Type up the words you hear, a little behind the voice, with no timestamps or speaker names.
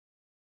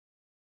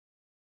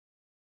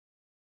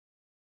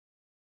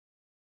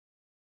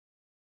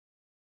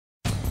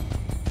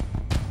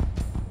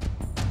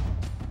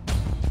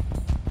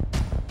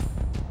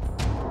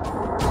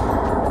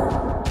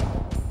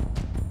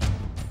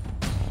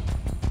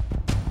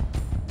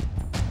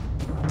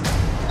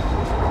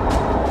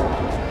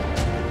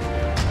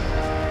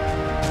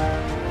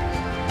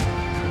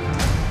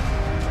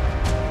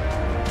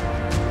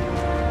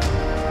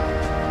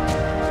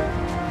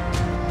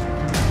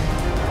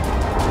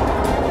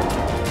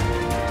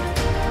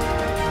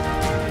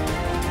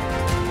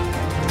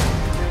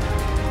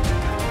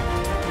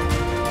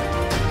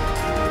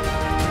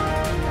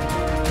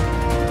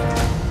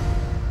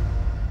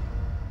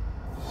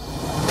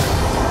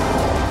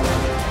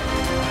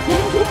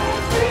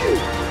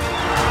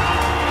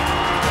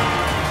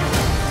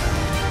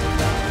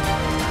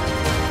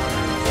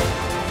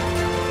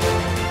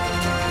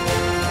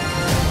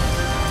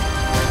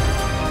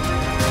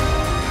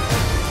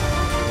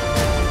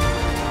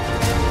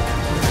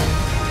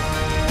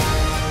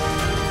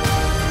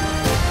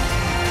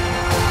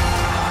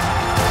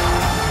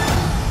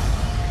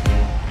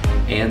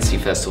Annecy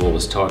Festival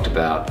was talked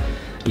about,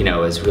 you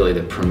know, as really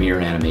the premier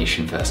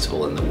animation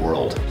festival in the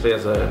world. So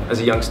as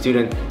a young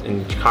student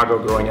in Chicago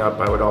growing up,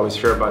 I would always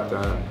hear about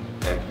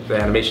the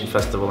animation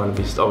festival, and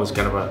it was always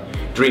kind of a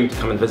dream to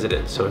come and visit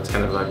it. So it's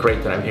kind of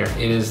great that I'm here.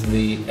 It is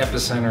the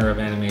epicenter of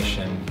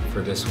animation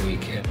for this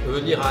week.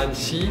 Venir à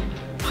Annecy,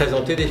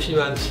 présenter des films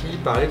à Annecy,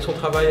 parler de son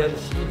travail à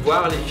Annecy,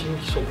 voir les films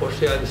qui sont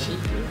projetés à Annecy,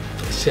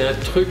 c'est un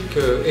truc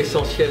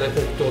essentiel,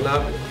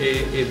 incontournable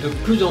et de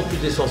plus en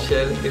plus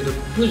essentiel et de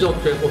plus en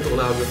plus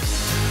incontournable.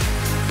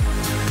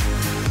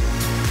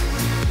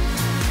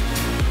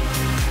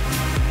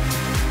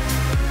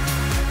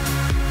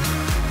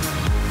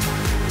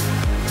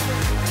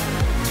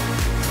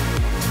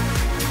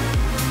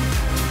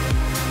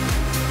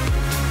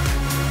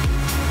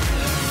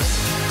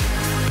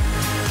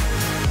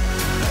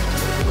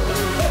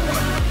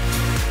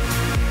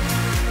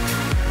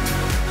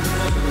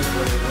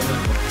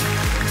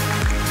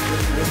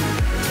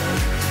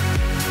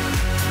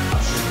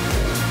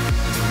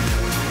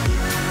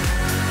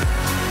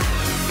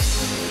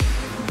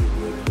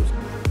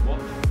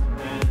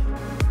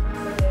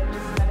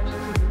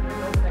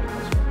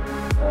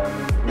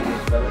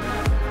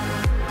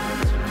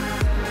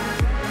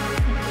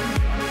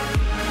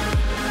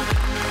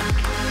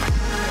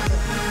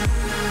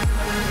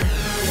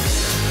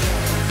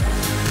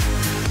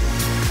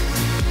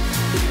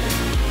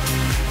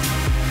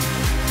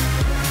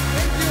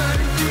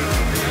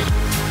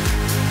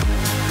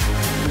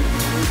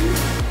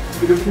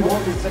 C'est le plus grand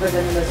festival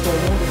d'animation au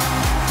monde.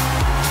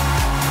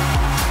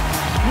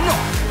 Non.